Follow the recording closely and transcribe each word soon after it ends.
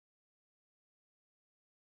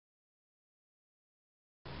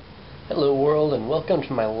Hello world, and welcome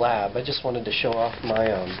to my lab. I just wanted to show off my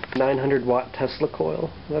 900 watt Tesla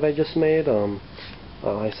coil that I just made.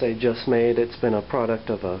 I say just made, it's been a product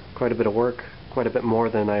of quite a bit of work, quite a bit more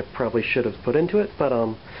than I probably should have put into it, but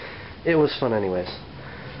it was fun anyways.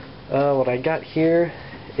 What I got here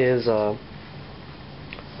is,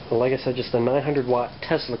 like I said, just a 900 watt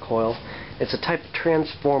Tesla coil. It's a type of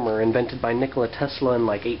transformer invented by Nikola Tesla in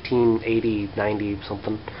like 1880, 90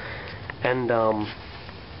 something. And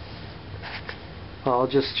I'll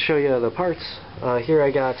just show you the parts. Here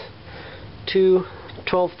I got two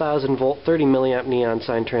 12,000 volt 30 milliamp neon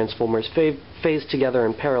sign transformers phased together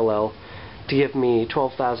in parallel to give me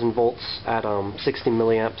 12,000 volts at 60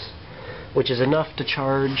 milliamps, which is enough to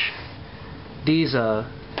charge these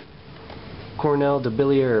Cornell de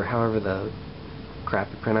Billier, or however the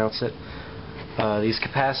crap you pronounce it. These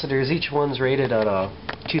capacitors, each one's rated at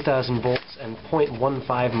 2,000 volts and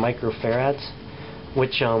 0.15 microfarads,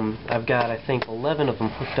 which I've got, I think, 11 of them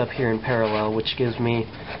hooked up here in parallel, which gives me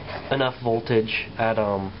enough voltage at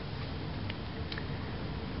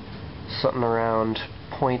something around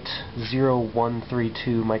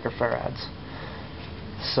 0.0132 microfarads.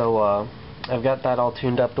 So I've got that all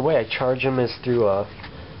tuned up. The way I charge them is through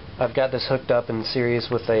I've got this hooked up in series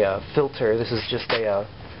with a filter. This is just a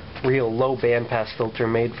real low bandpass filter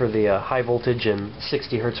made for the high voltage and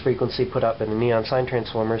 60 Hertz frequency put up in the neon sign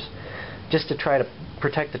transformers, just to try to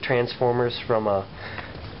protect the transformers from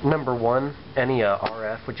number one, any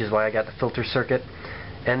RF, which is why I got the filter circuit,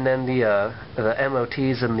 and then the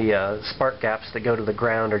MOTs and the spark gaps that go to the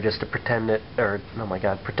ground are just to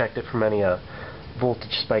protect it from any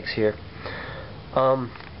voltage spikes here.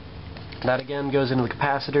 That again goes into the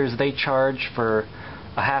capacitors. They charge for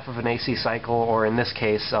a half of an AC cycle, or in this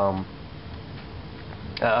case about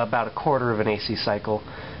a quarter of an AC cycle,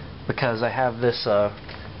 because I have this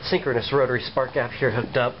Synchronous rotary spark gap here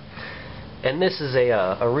hooked up, and this is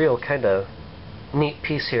a real kind of neat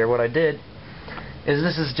piece here. What I did is,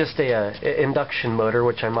 this is just a induction motor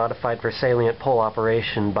which I modified for salient pole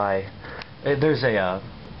operation by, there's the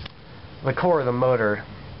core of the motor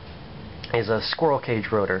is a squirrel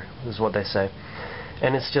cage rotor, is what they say,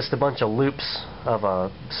 and it's just a bunch of loops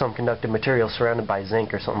of some conductive material surrounded by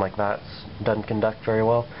zinc or something like that. It doesn't conduct very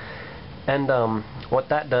well. And what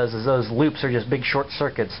that does is, those loops are just big short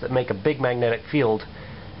circuits that make a big magnetic field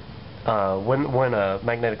when a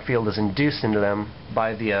magnetic field is induced into them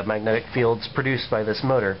by the magnetic fields produced by this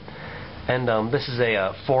motor. And this is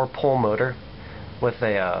a 4-pole motor with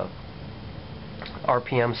a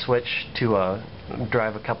RPM switch to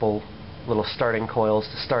drive a couple little starting coils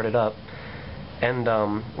to start it up. And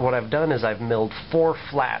what I've done is I've milled 4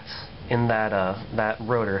 flats in that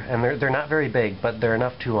rotor, and they're not very big, but they're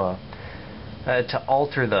enough to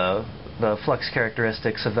alter the flux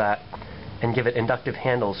characteristics of that and give it inductive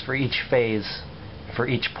handles for each phase, for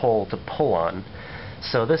each pole to pull on.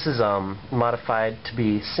 So this is modified to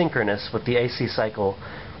be synchronous with the AC cycle,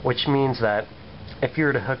 which means that if you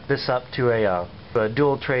were to hook this up to a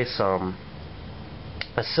dual trace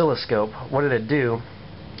oscilloscope, what it'd do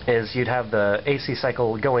is you'd have the AC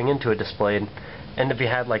cycle going into a display, and if you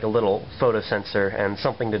had like a little photosensor and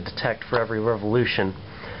something to detect for every revolution,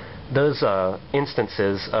 those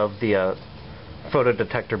instances of the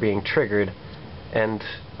photodetector being triggered and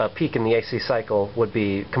a peak in the AC cycle would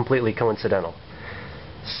be completely coincidental.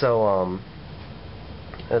 So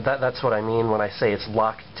that's what I mean when I say it's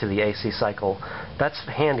locked to the AC cycle. That's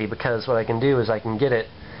handy, because what I can do is I can get it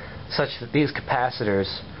such that these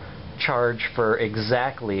capacitors charge for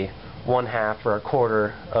exactly 1/2 or a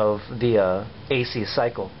quarter of the AC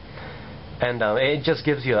cycle. And it just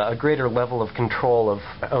gives you a greater level of control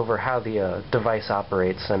over how the device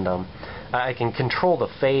operates, and I can control the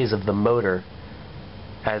phase of the motor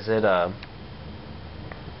as it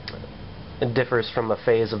differs from the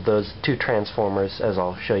phase of those 2 transformers, as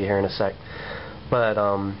I'll show you here in a sec. But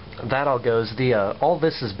that all goes. All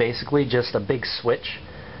this is basically just a big switch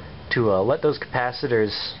to let those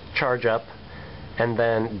capacitors charge up and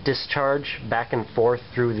then discharge back and forth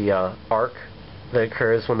through the arc that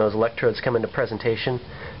occurs when those electrodes come into presentation.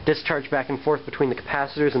 Discharge back and forth between the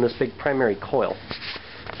capacitors and this big primary coil.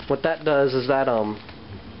 What that does is that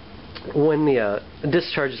when the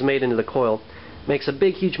discharge is made into the coil, makes a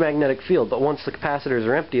big huge magnetic field, but once the capacitors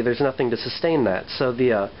are empty, there's nothing to sustain that. So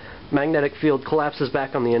the magnetic field collapses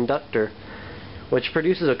back on the inductor, which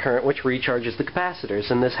produces a current which recharges the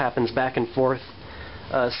capacitors, and this happens back and forth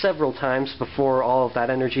several times before all of that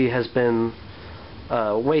energy has been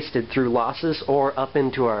wasted through losses or up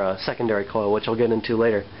into our secondary coil, which I'll get into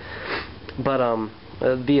later. But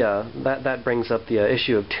that brings up the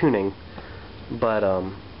issue of tuning. But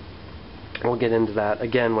We'll get into that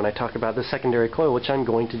again when I talk about the secondary coil, which I'm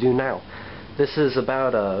going to do now. This is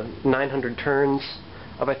about 900 turns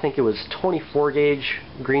of, I think it was 24 gauge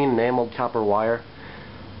green enameled copper wire.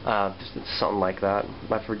 Just something like that,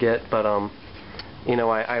 I forget, but you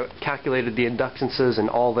know, I calculated the inductances and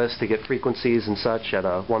all this to get frequencies and such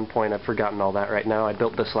at one point. I've forgotten all that right now. I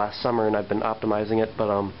built this last summer and I've been optimizing it,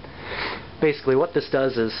 but basically what this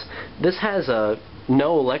does is, this has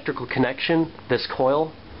no electrical connection, this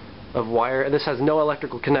coil of wire. This has no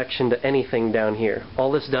electrical connection to anything down here.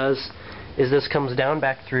 All this does is this comes down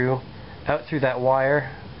back through, out through that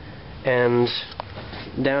wire, and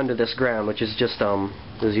down to this ground, which is just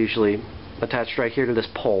is usually attached right here to this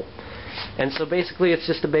pole. And so basically it's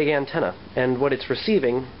just a big antenna, and what it's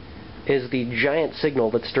receiving is the giant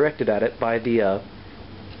signal that's directed at it by the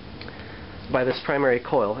by this primary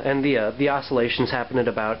coil, and the oscillations happen at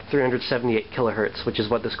about 378 kilohertz, which is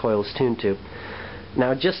what this coil is tuned to.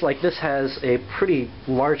 Now, just like this has a pretty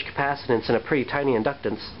large capacitance and a pretty tiny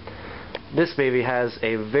inductance, this baby has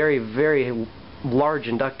a very, very large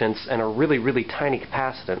inductance and a really, really tiny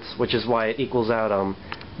capacitance, which is why it equals out.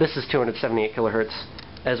 This is 278 kilohertz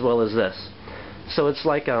as well as this. So it's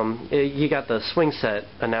like you got the swing set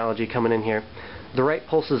analogy coming in here. The right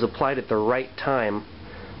pulses applied at the right time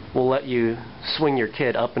will let you swing your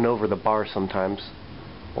kid up and over the bar sometimes.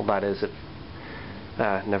 Well, that is it.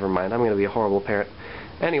 Never mind. I'm going to be a horrible parent.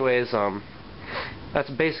 Anyways, that's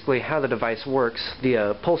basically how the device works.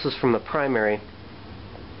 The pulses from the primary,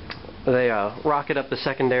 they rocket up the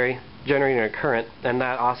secondary, generating a current, and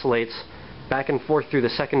that oscillates back and forth through the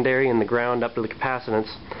secondary and the ground up to the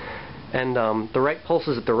capacitance. And the right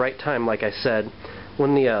pulses at the right time, like I said,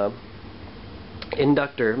 when the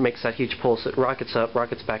inductor makes that huge pulse, it rockets up,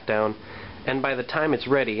 rockets back down, and by the time it's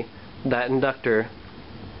ready, that inductor,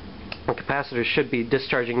 the capacitor should be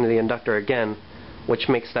discharging to the inductor again, which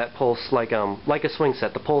makes that pulse like a swing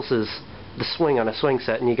set. The pulse is the swing on a swing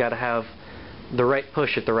set, and you got to have the right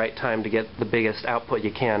push at the right time to get the biggest output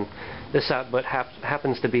you can. This output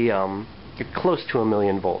happens to be close to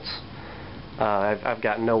 1,000,000 volts. I've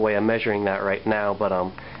got no way of measuring that right now, but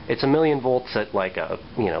it's 1,000,000 volts at like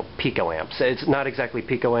picoamps. It's not exactly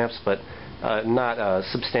picoamps, but not a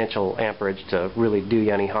substantial amperage to really do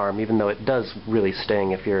you any harm, even though it does really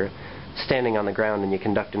sting if you're standing on the ground and you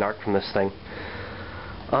conduct an arc from this thing.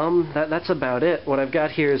 That's about it. What I've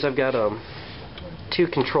got here is I've got two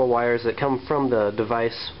control wires that come from the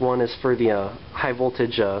device. One is for the high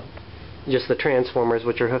voltage, just the transformers,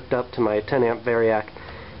 which are hooked up to my 10 amp variac,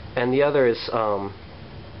 and the other is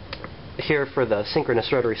here for the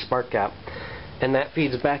synchronous rotary spark gap, and that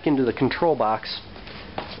feeds back into the control box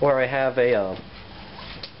where I have a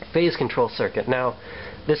phase control circuit. Now,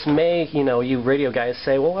 this may, you radio guys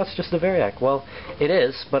say, well, that's just a variac. Well, it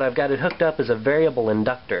is, but I've got it hooked up as a variable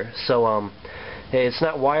inductor, so it's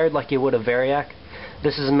not wired like you would a variac.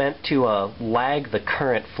 This is meant to lag the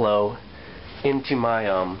current flow into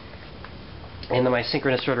my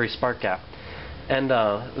synchronous rotary spark gap. And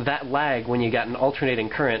that lag, when you got an alternating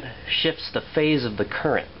current, shifts the phase of the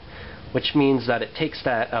current, which means that it takes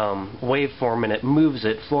that waveform and it moves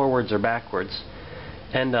it forwards or backwards.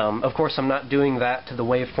 And of course I'm not doing that to the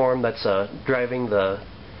waveform that's driving the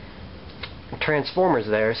transformers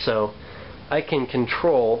there, so I can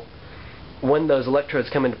control when those electrodes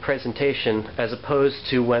come into presentation as opposed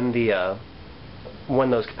to when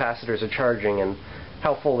those capacitors are charging, and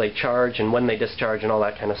how full they charge and when they discharge and all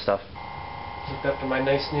that kind of stuff. Hooked up to my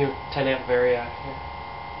nice new 10 amp variac here.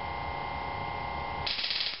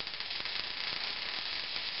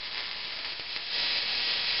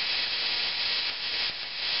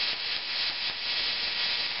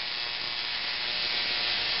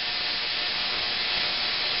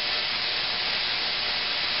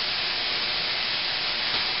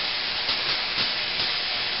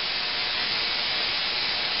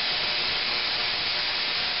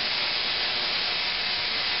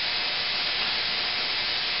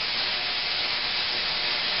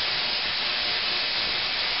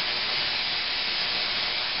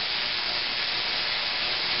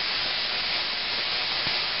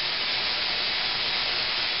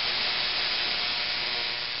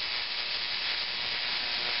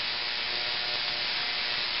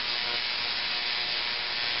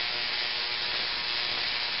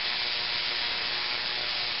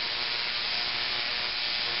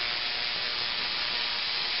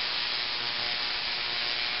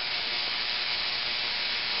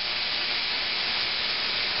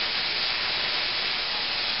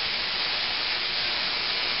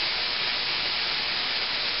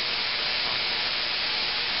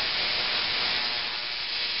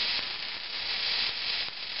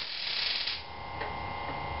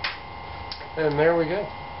 And there we go.